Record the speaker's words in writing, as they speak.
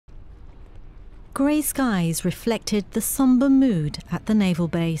Grey skies reflected the sombre mood at the naval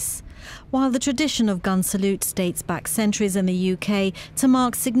base. While the tradition of gun salutes dates back centuries in the UK to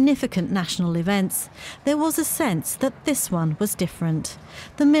mark significant national events, there was a sense that this one was different.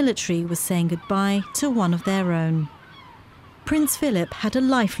 The military was saying goodbye to one of their own. Prince Philip had a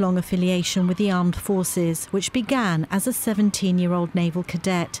lifelong affiliation with the armed forces, which began as a 17-year-old naval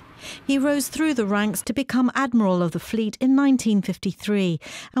cadet. He rose through the ranks to become Admiral of the Fleet in 1953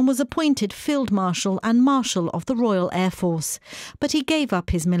 and was appointed Field Marshal and Marshal of the Royal Air Force. But he gave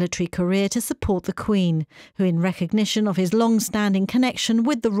up his military career to support the Queen, who, in recognition of his long-standing connection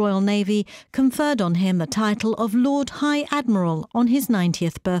with the Royal Navy, conferred on him the title of Lord High Admiral on his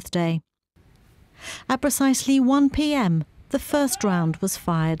 90th birthday. At precisely 1 p.m, the first round was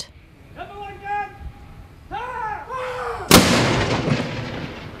fired.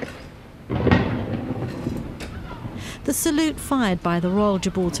 The salute fired by the Royal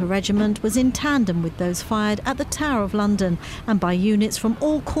Gibraltar Regiment was in tandem with those fired at the Tower of London and by units from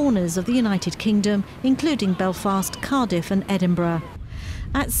all corners of the United Kingdom, including Belfast, Cardiff and Edinburgh.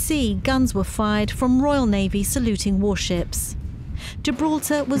 At sea, guns were fired from Royal Navy saluting warships.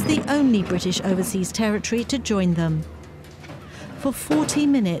 Gibraltar was the only British overseas territory to join them. For 40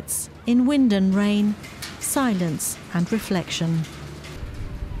 minutes, in wind and rain, silence and reflection.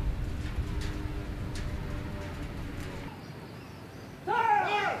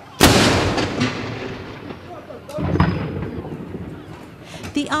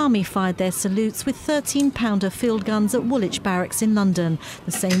 The Army fired their salutes with 13-pounder field guns at Woolwich Barracks in London,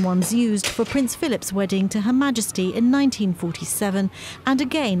 the same ones used for Prince Philip's wedding to Her Majesty in 1947 and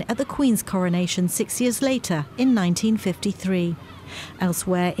again at the Queen's coronation 6 years later in 1953.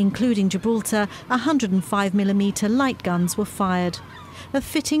 Elsewhere, including Gibraltar, 105mm light guns were fired, a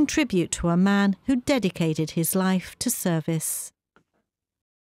fitting tribute to a man who dedicated his life to service.